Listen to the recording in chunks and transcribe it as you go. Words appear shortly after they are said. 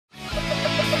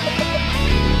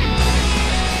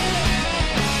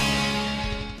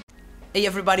Hey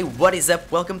everybody, what is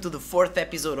up? Welcome to the fourth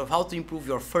episode of how to improve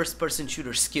your first-person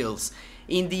shooter skills.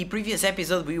 In the previous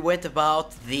episode we went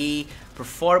about the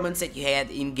performance that you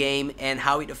had in-game and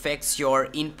how it affects your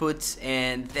input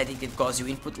and that it can cause you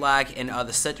input lag and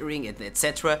other stuttering,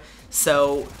 etc.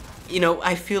 So,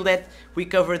 I feel that we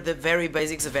covered the very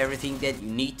basics of everything that you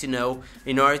need to know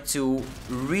in order to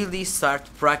really start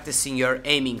practicing your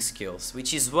aiming skills,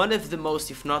 which is one of the most,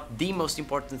 if not the most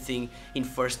important thing in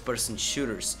first-person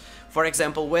shooters. For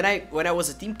example, when I was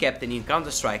a team captain in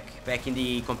Counter-Strike back in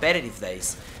the competitive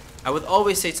days, I would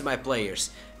always say to my players,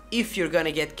 if you're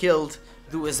gonna get killed,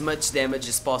 do as much damage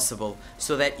as possible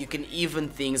so that you can even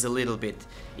things a little bit.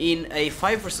 In a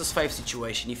 5 versus 5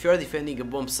 situation, if you're defending a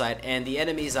bomb site and the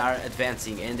enemies are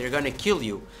advancing and they're gonna kill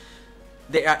you,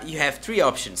 you have three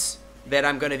options that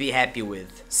I'm gonna be happy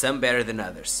with, some better than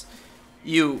others.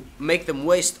 You make them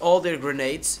waste all their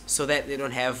grenades so that they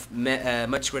don't have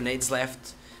much grenades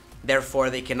left, therefore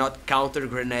they cannot counter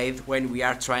grenade when we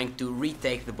are trying to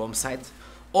retake the bomb site.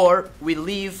 Or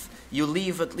you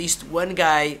leave at least one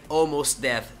guy almost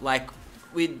dead, like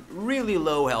with really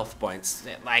low health points,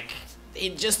 like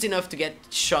just enough to get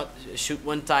shoot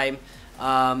one time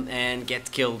and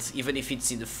get killed, even if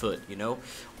it's in the foot,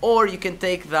 Or you can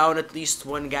take down at least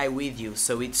one guy with you,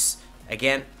 so it's,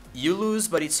 again, you lose,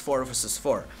 but it's 4 versus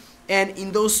 4. And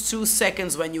in those 2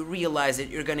 seconds when you realize that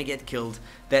you're gonna get killed,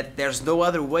 that there's no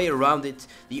other way around it,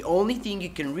 the only thing you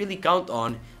can really count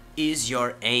on is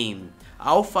your aim.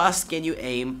 How fast can you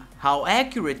aim, how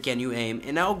accurate can you aim,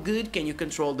 and how good can you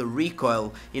control the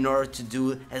recoil in order to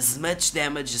do as much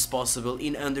damage as possible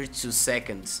in under 2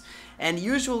 seconds. And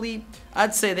usually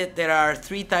I'd say that there are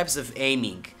 3 types of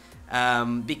aiming,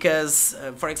 because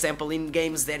for example in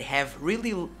games that have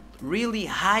really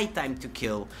high time to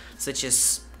kill, such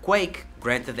as Quake,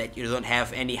 granted that you don't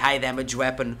have any high damage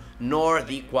weapon nor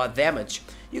the quad damage,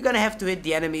 you're gonna have to hit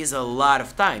the enemies a lot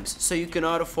of times, so you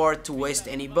cannot afford to waste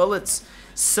any bullets.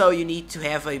 So you need to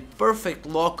have a perfect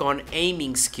lock-on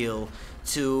aiming skill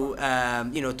to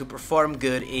to perform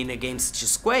good in a game such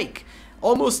as Quake.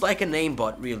 Almost like an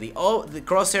aimbot, really. The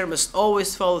crosshair must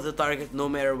always follow the target no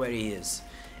matter where he is.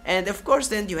 And of course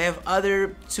then you have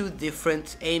other 2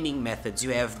 different aiming methods.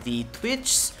 You have the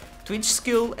Twitch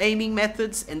skill aiming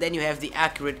methods, and then you have the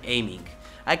accurate aiming.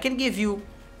 I can give you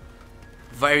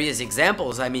various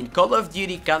examples. I mean, Call of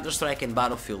Duty, Counter-Strike and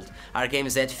Battlefield are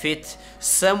games that fit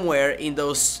somewhere in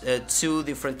those 2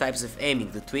 different types of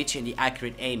aiming, the Twitch and the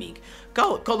accurate aiming.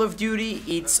 Call of Duty,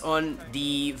 it's on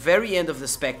the very end of the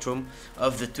spectrum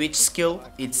of the Twitch skill,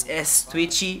 it's as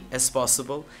twitchy as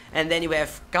possible. And then you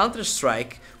have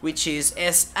Counter-Strike, which is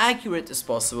as accurate as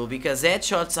possible because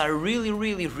headshots are really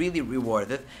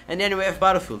rewarded. And then we have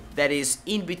Battlefield, that is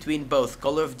in between both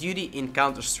Call of Duty and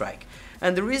Counter-Strike.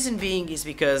 And the reason being is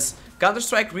because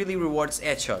Counter-Strike really rewards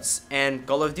headshots, and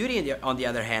Call of Duty on the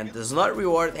other hand does not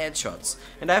reward headshots.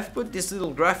 And I've put this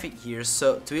little graphic here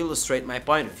so to illustrate my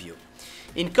point of view.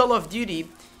 In Call of Duty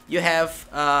you have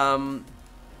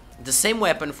the same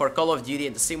weapon for Call of Duty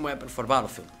and the same weapon for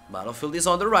Battlefield. Battlefield is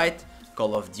on the right,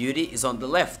 Call of Duty is on the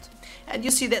left. And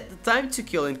you see that the time to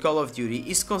kill in Call of Duty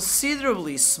is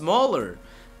considerably smaller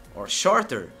or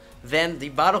shorter than the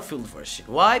Battlefield version.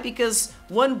 Why? Because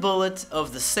one bullet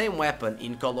of the same weapon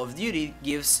in Call of Duty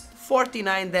gives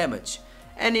 49 damage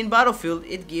and in Battlefield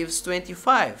it gives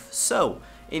 25. So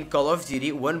in Call of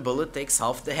Duty one bullet takes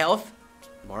half the health,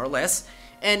 more or less,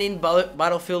 and in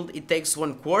Battlefield it takes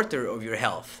 1/4 of your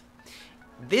health.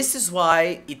 This is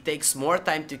why it takes more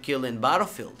time to kill in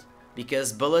Battlefield,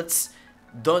 because bullets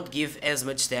don't give as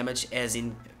much damage as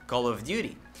in Call of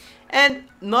Duty. And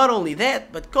not only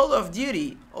that, but Call of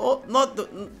Duty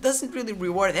doesn't really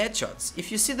reward headshots.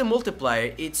 If you see the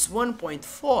multiplier, it's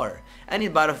 1.4, and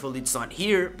in Battlefield it's not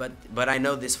here, but I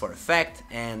know this for a fact,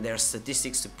 and there are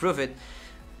statistics to prove it.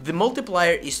 The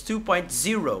multiplier is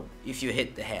 2.0 if you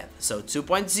hit the head. So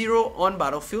 2.0 on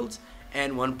Battlefield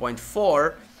and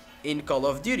 1.4 in Call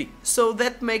of Duty. So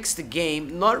that makes the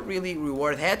game not really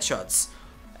reward headshots.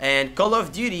 And Call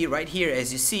of Duty right here,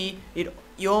 as you see,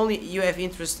 you have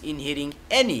interest in hitting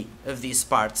any of these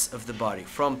parts of the body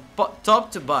from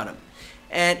top to bottom.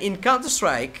 And in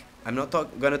Counter-Strike, I'm not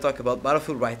gonna talk about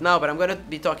Battlefield right now, but I'm gonna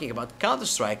be talking about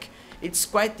Counter-Strike. It's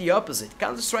quite the opposite.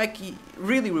 Counter-Strike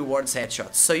really rewards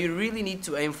headshots, so you really need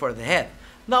to aim for the head.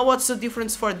 Now what's the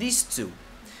difference for these 2?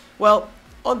 Well,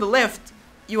 on the left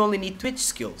you only need Twitch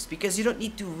skills, because you don't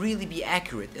need to really be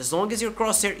accurate. As long as your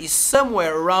crosshair is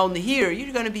somewhere around here,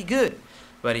 you're gonna be good.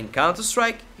 But in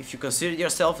Counter-Strike, if you consider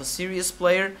yourself a serious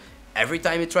player, every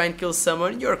time you try and kill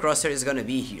someone, your crosshair is gonna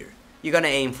be here. You're gonna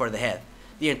aim for the head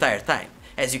the entire time.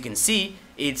 As you can see,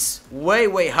 it's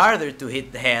way harder to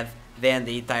hit the head than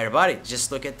the entire body.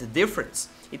 Just look at the difference.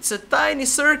 It's a tiny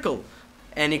circle,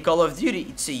 and in Call of Duty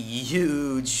it's a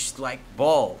huge like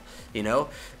ball, you know.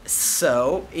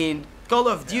 So in Call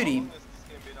of Duty,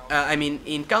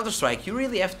 in Counter-Strike, you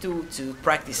really have to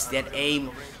practice that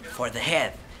aim for the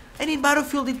head, and in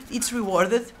Battlefield it's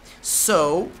rewarded.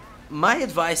 So my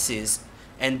advice is,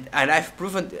 and I've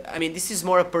proven, this is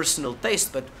more a personal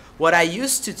taste, but what I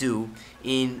used to do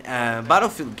in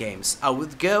Battlefield games, I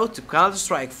would go to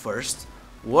Counter-Strike first,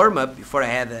 warm up before I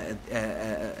had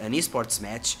an esports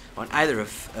match on either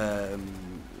of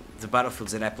the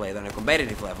Battlefields that I played on a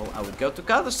competitive level. I would go to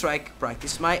Counter-Strike,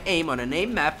 practice my aim on an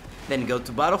aim map, then go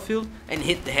to Battlefield and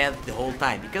hit the head the whole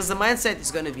time, because the mindset is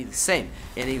going to be the same,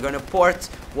 and you're going to port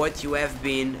what you have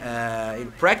been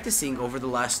practicing over the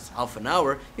last half an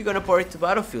hour. You're going to port it to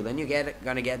Battlefield, and you're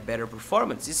going to get better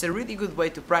performance. It's a really good way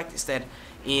to practice that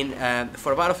in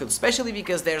for Battlefield, especially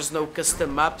because there's no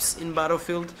custom maps in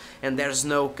Battlefield, and there's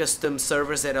no custom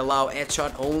servers that allow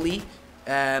headshot only.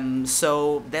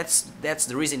 So that's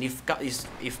the reason.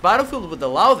 If Battlefield would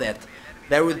allow that,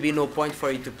 there would be no point for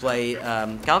you to play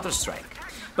Counter-Strike.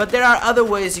 But there are other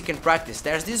ways you can practice.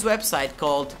 There's this website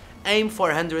called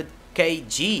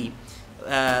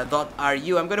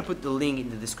aim400kg.ru. I'm gonna put the link in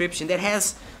the description. That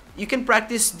has, you can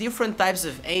practice different types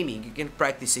of aiming. You can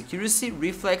practice accuracy,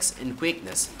 reflex, and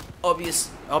quickness.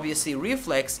 Obviously,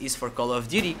 reflex is for Call of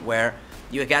Duty, where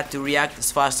you got to react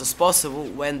as fast as possible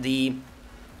when the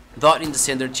dot in the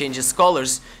center changes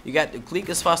colors. You got to click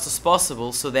as fast as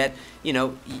possible so that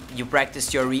you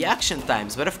practice your reaction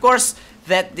times. But of course,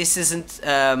 that this isn't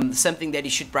something that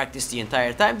you should practice the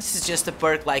entire time. This is just a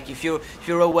perk, like if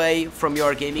you're away from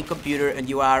your gaming computer and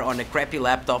you are on a crappy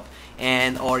laptop,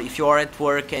 or if you are at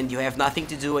work and you have nothing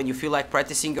to do and you feel like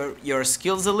practicing your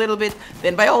skills a little bit,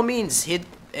 then by all means hit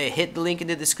the link in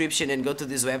the description and go to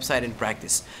this website and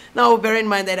practice. Now, bear in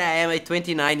mind that I am a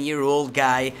 29-year-old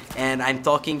guy, and I'm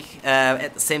talking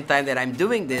at the same time that I'm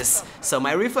doing this, so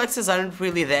my reflexes aren't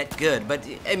really that good. But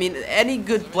any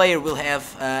good player will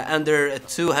have under a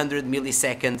 200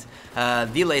 millisecond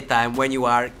delay time when you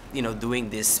are doing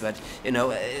this, but it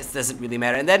doesn't really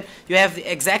matter. And then you have the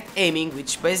exact aiming,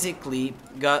 which basically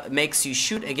makes you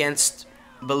shoot against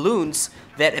balloons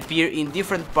that appear in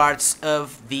different parts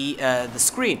of the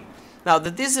screen. Now, the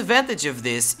disadvantage of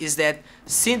this is that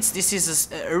since this is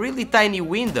a really tiny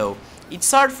window,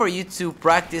 it's hard for you to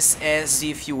practice as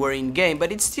if you were in game,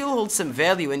 but it still holds some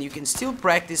value, and you can still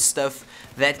practice stuff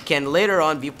that can later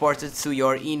on be ported to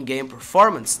your in-game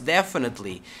performance,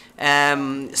 definitely.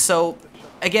 So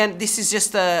again, this is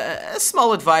just a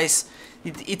small advice.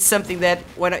 It's something that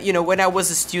when I was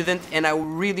a student and I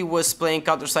really was playing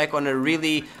Counter-Strike on a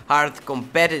really hard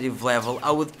competitive level,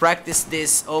 I would practice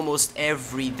this almost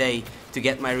every day to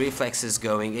get my reflexes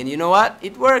going. And you know what?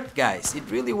 It worked, guys.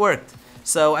 It really worked.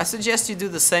 So I suggest you do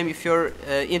the same if you're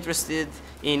interested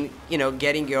in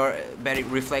getting your better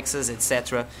reflexes,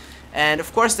 etc. And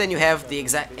of course, then you have the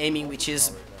exact aiming, which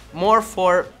is more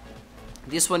for,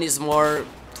 this one is more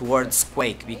towards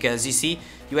Quake, because you see,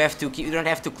 you don't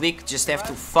have to click, just have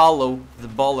to follow the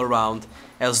ball around.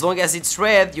 As long as it's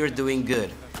red, you're doing good.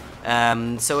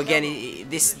 So again,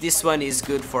 this one is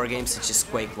good for games such as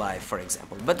Quake Live, for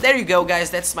example. But there you go, guys.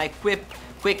 That's my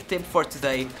quick tip for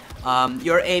today.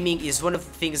 Your aiming is one of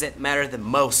the things that matter the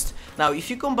most. Now, if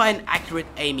you combine accurate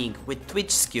aiming with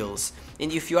twitch skills,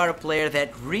 and if you are a player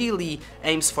that really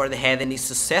aims for the head and is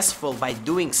successful by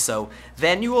doing so,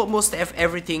 then you almost have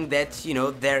everything that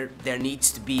there needs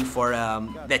to be for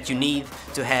that you need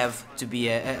to have to be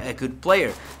a good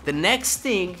player. The next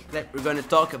thing that we're going to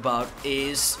talk about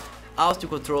is how to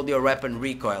control your weapon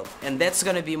recoil, and that's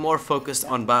gonna be more focused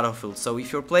on Battlefield. So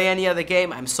if you play any other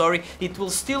game, I'm sorry, it will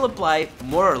still apply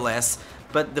more or less,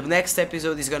 but the next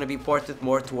episode is gonna be ported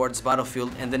more towards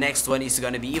Battlefield, and the next one is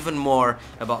gonna be even more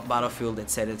about Battlefield,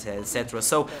 etc, etc.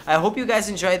 So I hope you guys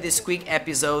enjoyed this quick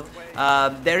episode.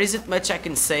 There isn't much I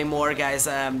can say more, guys.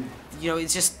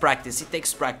 It's just practice. It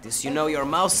takes practice. You know your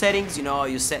mouse settings, you know how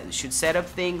you should set up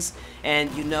things,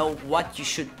 and you know what you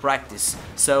should practice.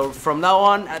 So from now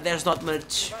on, there's not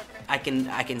much I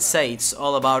can say. It's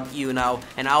all about you now,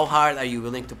 and how hard are you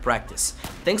willing to practice.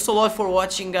 Thanks a lot for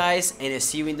watching, guys, and I'll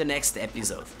see you in the next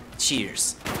episode.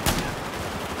 Cheers.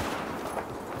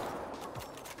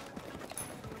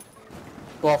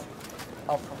 Alpha.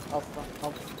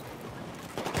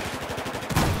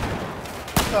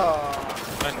 Oh.